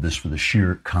just love this for the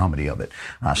sheer comedy of it.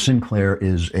 Sinclair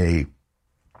is a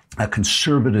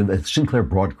conservative, Sinclair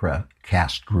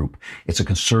Broadcast Group. It's a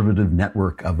conservative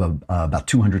network of about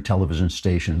 200 television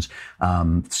stations,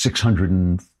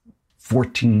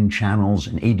 614 channels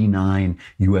in 89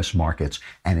 U.S. markets,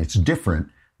 and it's different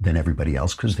than everybody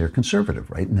else because they're conservative,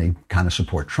 right? And they kind of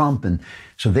support Trump. And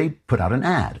so they put out an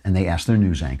ad and they asked their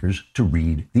news anchors to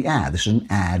read the ad. This is an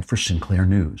ad for Sinclair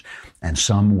News. And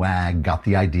some wag got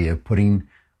the idea of putting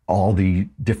all the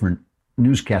different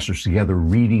newscasters together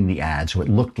reading the ad, so it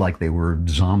looked like they were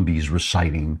zombies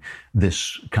reciting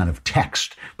this kind of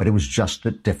text, but it was just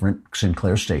that different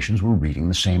Sinclair stations were reading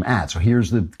the same ad. So here's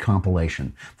the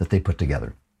compilation that they put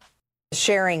together.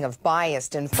 Sharing of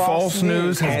biased and false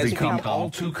news has become all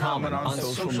too common on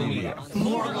social media.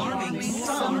 More alarming,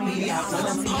 some media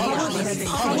outlets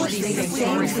publish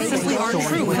stories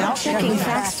without checking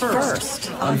facts first.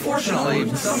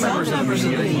 Unfortunately, some members of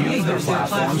the media use their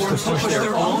platforms to push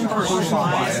their own personal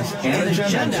bias and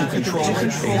agenda to control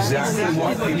exactly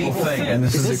what people think, and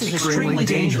this is extremely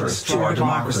dangerous to our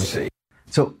democracy.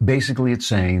 So basically it's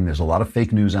saying there's a lot of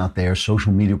fake news out there.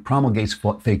 Social media promulgates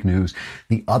fake news.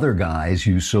 The other guys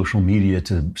use social media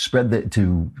to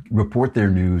to report their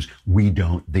news. We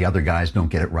don't. The other guys don't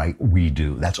get it right. We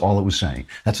do. That's all it was saying.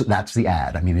 That's the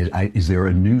ad. I mean, is there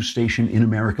a news station in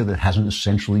America that hasn't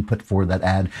essentially put forward that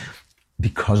ad?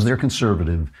 Because they're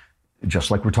conservative, just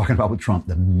like we're talking about with Trump,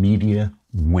 the media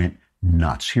went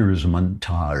nuts. Here is a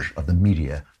montage of the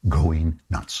media going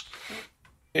nuts.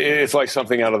 It's like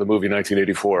something out of the movie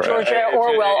 1984. George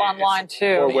Orwell online,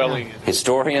 too. Orwelling.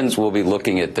 Historians will be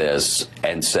looking at this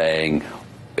and saying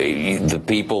the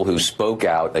people who spoke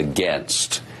out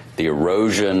against the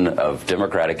erosion of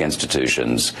democratic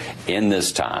institutions in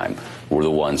this time were the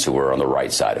ones who were on the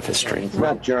right side of history. It's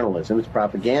not journalism, it's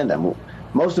propaganda.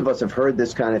 Most of us have heard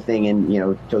this kind of thing in,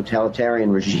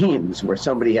 totalitarian regimes where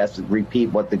somebody has to repeat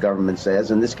what the government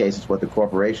says. In this case, it's what the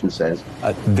corporation says.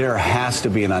 There has to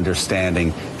be an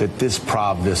understanding that this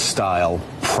style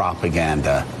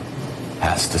propaganda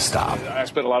has to stop. I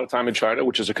spent a lot of time in China,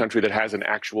 which is a country that has an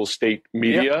actual state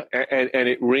media, and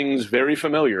it rings very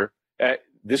familiar.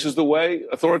 this is the way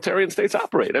authoritarian states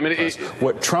operate. I mean,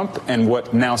 what Trump and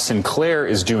what now Sinclair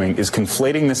is doing is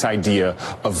conflating this idea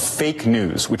of fake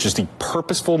news, which is the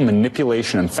purposeful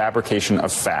manipulation and fabrication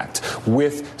of fact,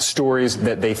 with stories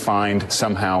that they find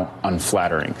somehow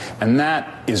unflattering. And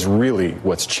that is really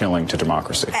what's chilling to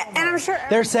democracy. And I'm sure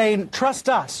they're saying, trust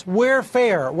us. We're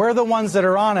fair. We're the ones that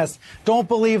are honest. Don't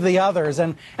believe the others.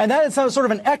 And that is sort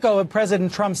of an echo of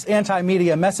President Trump's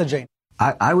anti-media messaging.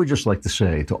 I would just like to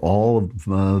say to all of,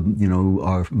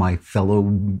 my fellow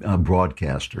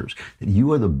broadcasters that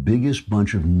you are the biggest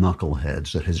bunch of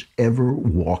knuckleheads that has ever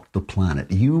walked the planet.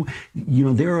 There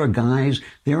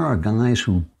are guys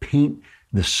who paint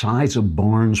the sides of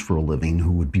barns for a living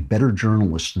who would be better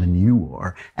journalists than you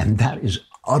are. And that is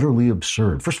utterly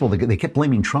absurd. First of all, they kept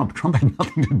blaming Trump. Trump had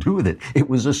nothing to do with it. It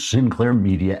was a Sinclair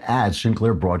media ad,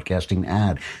 Sinclair broadcasting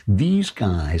ad. These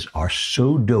guys are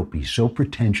so dopey, so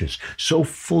pretentious, so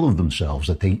full of themselves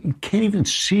that they can't even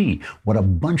see what a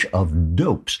bunch of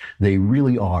dopes they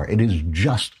really are. It is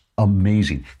just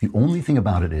amazing. The only thing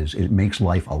about it is it makes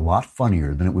life a lot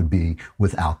funnier than it would be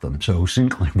without them. So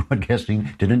Sinclair Broadcasting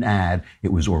did an ad.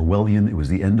 It was Orwellian. It was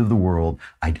the end of the world.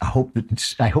 I hope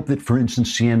that, for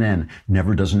instance, CNN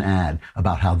never does an ad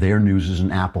about how their news is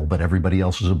an apple, but everybody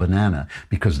else is a banana,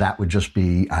 because that would just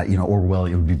be,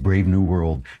 Orwellian. It would be Brave New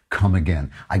World come again.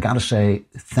 I got to say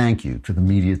thank you to the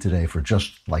media today for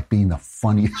just being the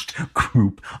funniest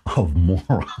group of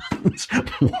morons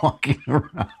walking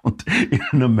around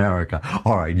in America.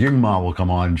 All right, Ying Ma will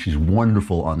come on. She's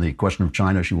wonderful on the question of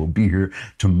China. She will be here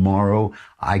tomorrow.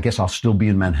 I guess I'll still be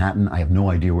in Manhattan. I have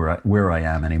no idea where I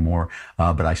am anymore,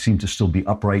 but I seem to still be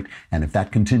upright. And if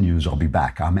that continues, I'll be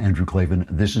back. I'm Andrew Klavan.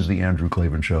 This is The Andrew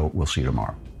Klavan Show. We'll see you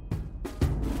tomorrow.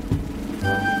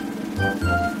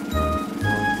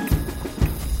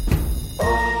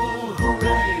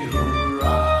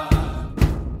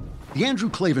 The Andrew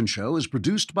Klavan Show is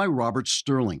produced by Robert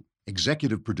Sterling.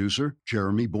 Executive producer,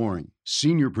 Jeremy Boring.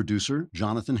 Senior producer,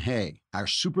 Jonathan Hay. Our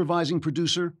supervising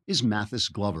producer is Mathis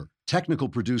Glover. Technical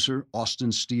producer,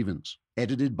 Austin Stevens.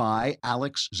 Edited by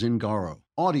Alex Zingaro.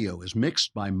 Audio is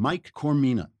mixed by Mike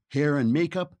Cormina. Hair and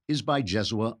makeup is by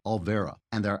Jesua Alvera.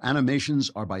 And our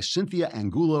animations are by Cynthia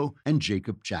Angulo and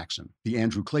Jacob Jackson. The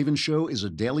Andrew Klavan Show is a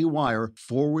Daily Wire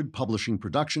Forward Publishing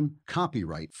production.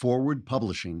 Copyright Forward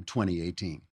Publishing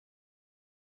 2018.